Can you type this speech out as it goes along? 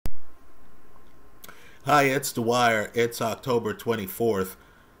Hi, it's Dwyer. It's October 24th,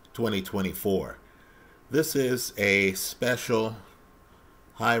 2024. This is a special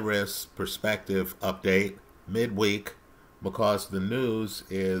high-risk perspective update midweek because the news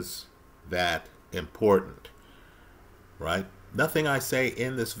is that important, right? Nothing I say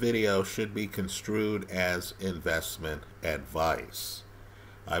in this video should be construed as investment advice.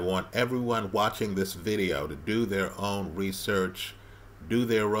 I want everyone watching this video to do their own research, do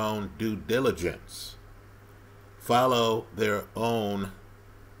their own due diligence, follow their own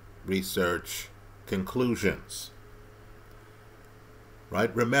research conclusions.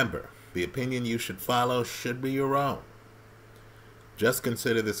 Right? Remember, the opinion you should follow should be your own. Just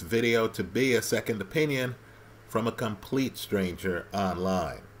consider this video to be a second opinion from a complete stranger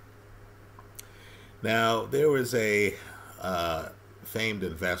online. Now, there was a famed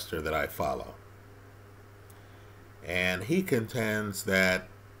investor that I follow, and he contends that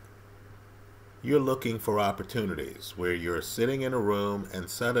you're looking for opportunities where you're sitting in a room and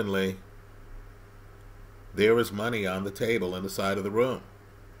suddenly there is money on the table in the side of the room.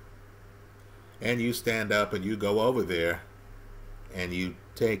 And you stand up and you go over there and you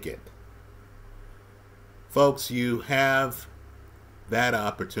take it. Folks, you have that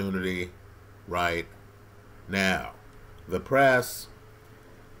opportunity right now. The press,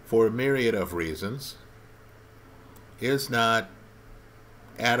 for a myriad of reasons, is not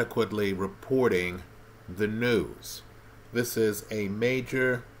adequately reporting the news. This is a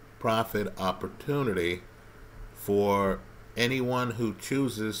major profit opportunity for anyone who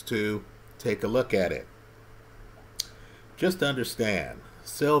chooses to take a look at it. Just understand,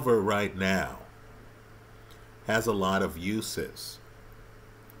 silver right now has a lot of uses,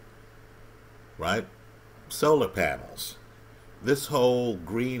 right? Solar panels, this whole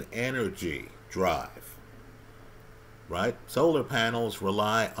green energy drive, right? Solar panels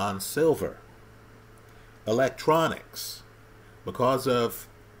rely on silver. Electronics, because of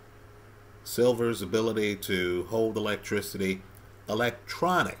silver's ability to hold electricity,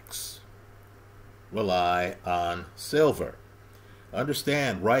 electronics rely on silver.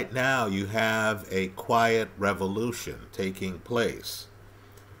 Understand, right now you have a quiet revolution taking place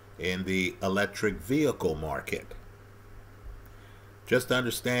in the electric vehicle market. Just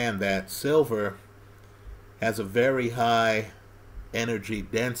understand that silver has a very high energy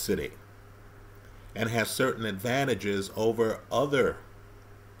density and has certain advantages over other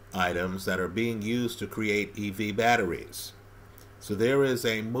items that are being used to create EV batteries. So there is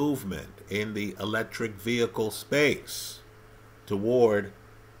a movement in the electric vehicle space toward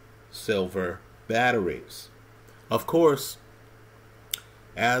silver batteries. Of course,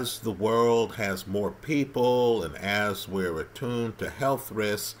 as the world has more people and as we're attuned to health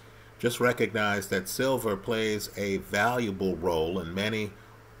risks, just recognize that silver plays a valuable role in many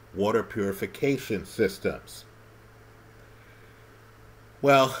water purification systems.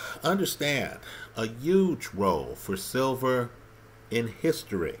 Well, understand, a huge role for silver in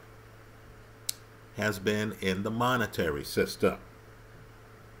history has been in the monetary system.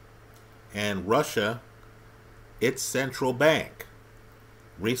 And Russia, its central bank,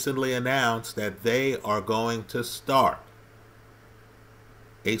 recently announced that they are going to start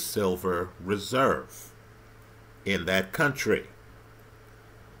a silver reserve in that country.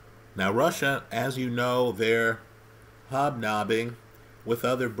 Now, Russia, as you know, they're hobnobbing with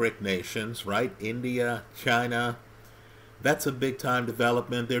other BRIC nations, right? India, China. That's a big time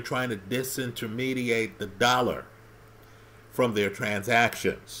development. They're trying to disintermediate the dollar from their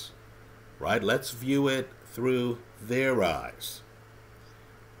transactions, right? Let's view it through their eyes,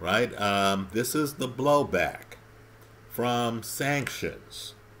 right? This is the blowback from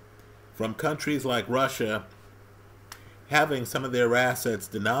sanctions, from countries like Russia having some of their assets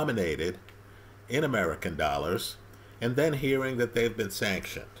denominated in American dollars and then hearing that they've been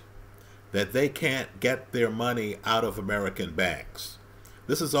sanctioned, that they can't get their money out of American banks.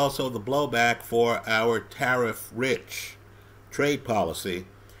 This is also the blowback for our tariff-rich trade policy,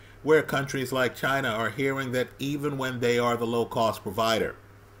 where countries like China are hearing that even when they are the low-cost provider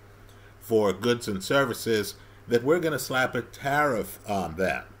for goods and services, that we're going to slap a tariff on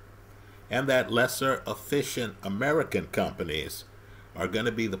them, and that lesser efficient American companies are going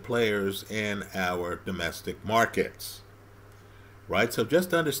to be the players in our domestic markets, right? So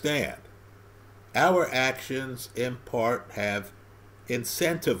just understand, our actions in part have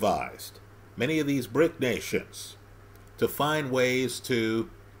incentivized many of these BRIC nations to find ways to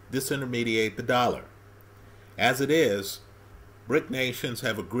disintermediate the dollar. As it is, BRIC nations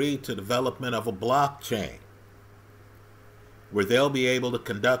have agreed to development of a blockchain where they'll be able to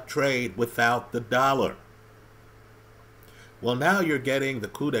conduct trade without the dollar. Well, now you're getting the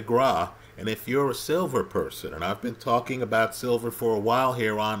coup de grace, and if you're a silver person, and I've been talking about silver for a while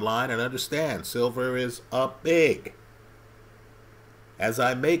here online, and understand, silver is up big. As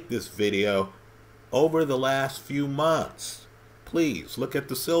I make this video, over the last few months, please look at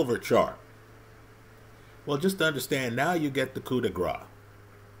the silver chart. Well, just understand, now you get the coup de grace.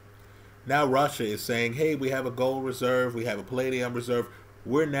 Now Russia is saying, hey, we have a gold reserve, we have a palladium reserve,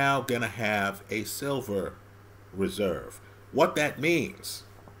 we're now going to have a silver reserve. What that means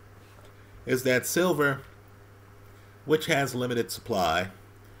is that silver, which has limited supply,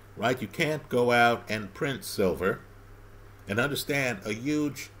 right? You can't go out and print silver. And understand, a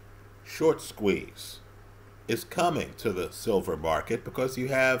huge short squeeze is coming to the silver market because you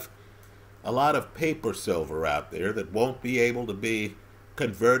have a lot of paper silver out there that won't be able to be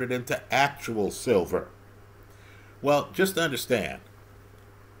converted into actual silver. Well, just understand,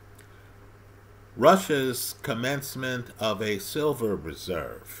 Russia's commencement of a silver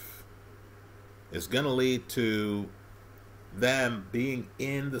reserve is going to lead to them being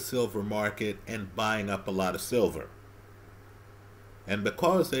in the silver market and buying up a lot of silver. And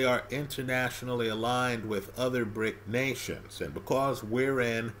because they are internationally aligned with other BRIC nations, and because we're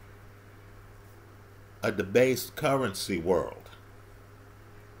in a debased currency world,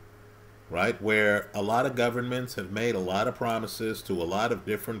 right, where a lot of governments have made a lot of promises to a lot of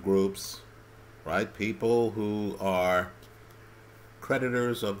different groups, right, people who are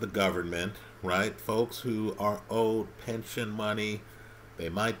creditors of the government, right, folks who are owed pension money, they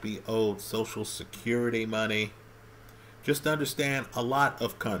might be owed Social Security money. Just understand, a lot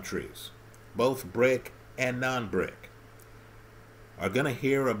of countries, both BRIC and non-BRIC, are going to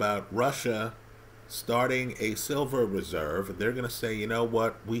hear about Russia starting a silver reserve. They're going to say, you know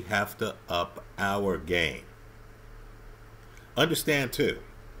what, we have to up our game. Understand, too,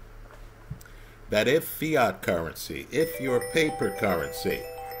 that if fiat currency, if your paper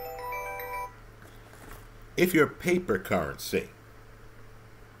currency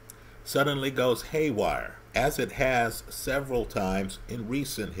suddenly goes haywire, as it has several times in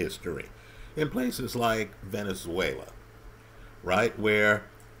recent history, in places like Venezuela, right, where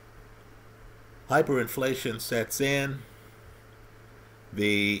hyperinflation sets in,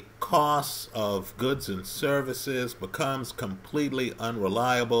 the costs of goods and services becomes completely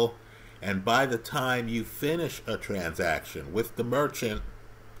unreliable, and by the time you finish a transaction with the merchant,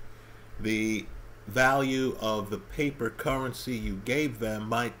 the value of the paper currency you gave them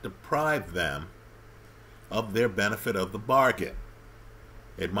might deprive them of their benefit of the bargain.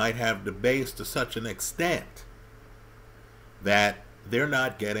 It might have debased to such an extent that they're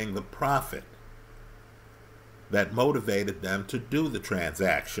not getting the profit that motivated them to do the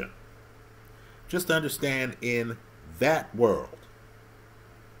transaction. Just understand, in that world,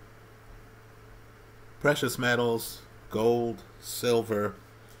 precious metals, gold, silver,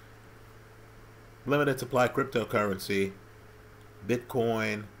 limited supply cryptocurrency,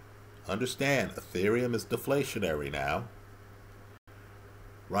 Bitcoin, understand, Ethereum is deflationary now,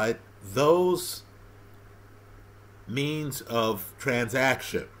 right? Those means of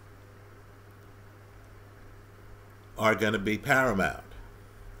transaction are going to be paramount.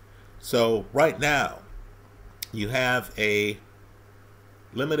 So right now, you have a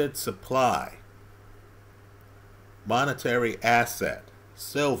limited supply monetary asset,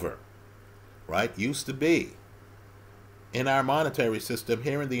 silver, right? Used to be in our monetary system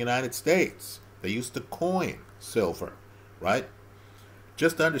here in the United States. They used to coin silver, right?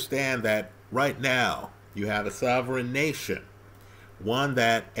 Just understand that right now you have a sovereign nation, one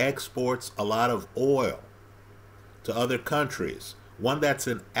that exports a lot of oil to other countries, one that's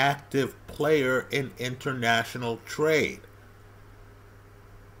an active player in international trade.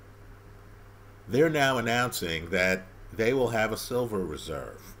 They're now announcing that they will have a silver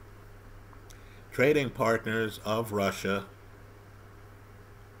reserve. Trading partners of Russia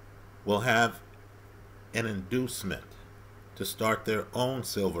will have an inducement to start their own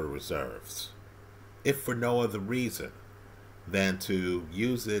silver reserves, if for no other reason than to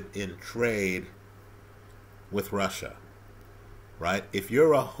use it in trade with Russia, right? If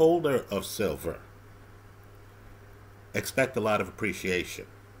you're a holder of silver, expect a lot of appreciation.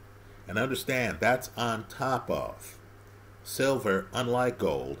 And understand, that's on top of silver, unlike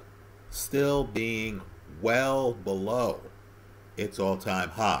gold, still being well below its all-time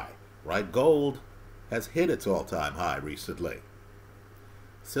high, right? Gold has hit its all-time high recently.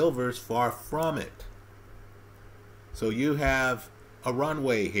 Silver's far from it. So you have a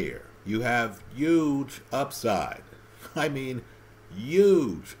runway here. You have huge upside. I mean,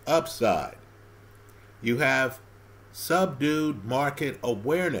 huge upside. You have subdued market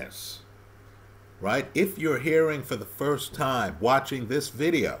awareness right? If you're hearing for the first time watching this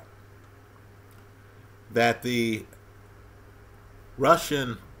video that the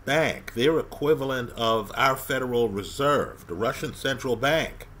Russian bank, their equivalent of our Federal Reserve, the Russian Central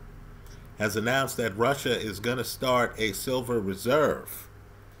Bank, has announced that Russia is going to start a silver reserve,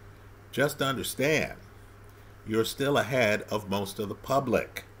 just understand, you're still ahead of most of the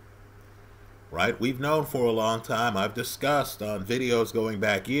public, right? We've known for a long time, I've discussed on videos going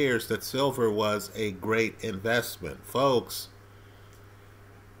back years, that silver was a great investment. Folks,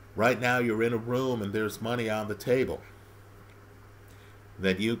 right now you're in a room and there's money on the table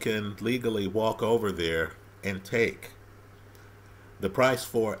that you can legally walk over there and take. The price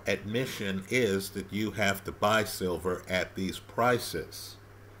for admission is that you have to buy silver at these prices.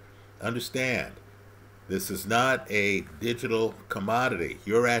 Understand, this is not a digital commodity.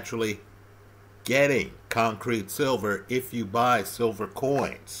 You're actually getting concrete silver if you buy silver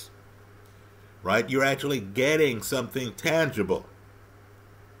coins, right? You're actually getting something tangible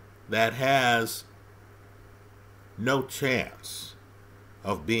that has no chance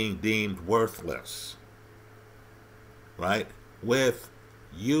of being deemed worthless, right? With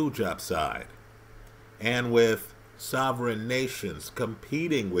huge upside and with sovereign nations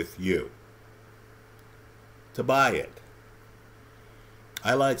competing with you to buy it.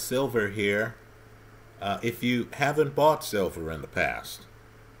 I like silver here. If you haven't bought silver in the past,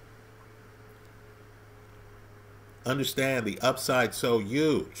 understand the upside so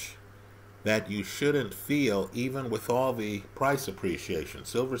huge that you shouldn't feel, even with all the price appreciation.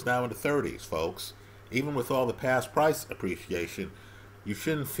 Silver's now in the 30s, folks. Even with all the past price appreciation, you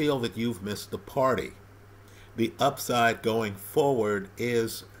shouldn't feel that you've missed the party. The upside going forward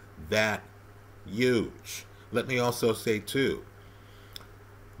is that huge. Let me also say, too,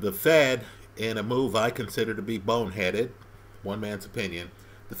 the Fed, in a move I consider to be boneheaded, one man's opinion,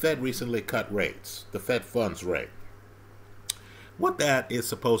 the Fed recently cut rates, the Fed funds rate. What that is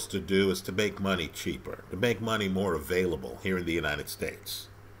supposed to do is to make money cheaper, to make money more available here in the United States.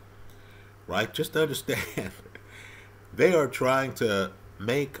 Right? Just understand, they are trying to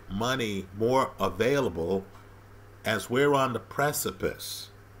make money more available as we're on the precipice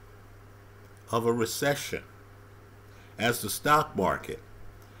of a recession, as the stock market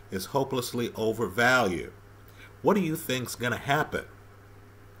is hopelessly overvalued. What do you think's going to happen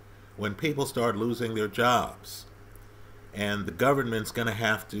when people start losing their jobs? And the government's going to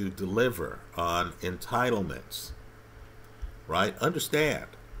have to deliver on entitlements, right? Understand,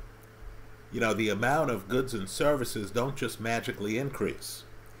 the amount of goods and services don't just magically increase.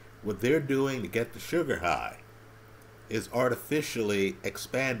 What they're doing to get the sugar high is artificially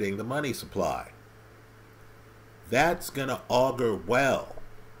expanding the money supply. That's going to augur well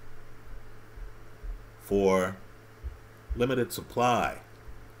for limited supply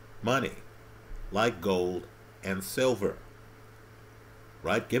money like gold and silver,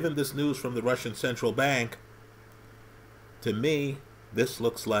 right? Given this news from the Russian Central Bank, to me, this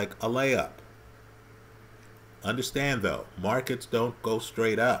looks like a layup. Understand, though, markets don't go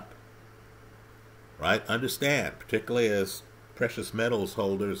straight up, right? Understand, particularly as precious metals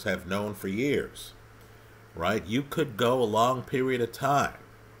holders have known for years, right? You could go a long period of time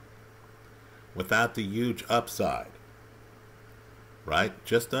without the huge upside, right?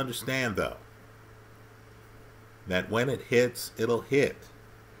 Just understand, though, that when it hits, it'll hit.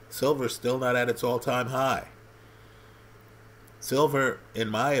 Silver's still not at its all-time high. Silver, in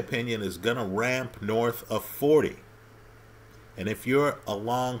my opinion, is going to ramp north of 40. And if you're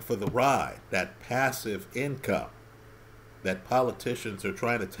along for the ride, that passive income that politicians are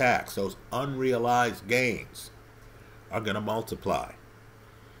trying to tax, those unrealized gains, are going to multiply.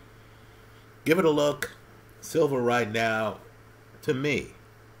 Give it a look. Silver right now, to me,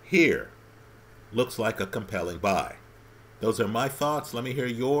 here, looks like a compelling buy. Those are my thoughts. Let me hear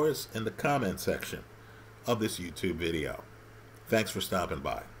yours in the comment section of this YouTube video. Thanks for stopping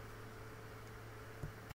by.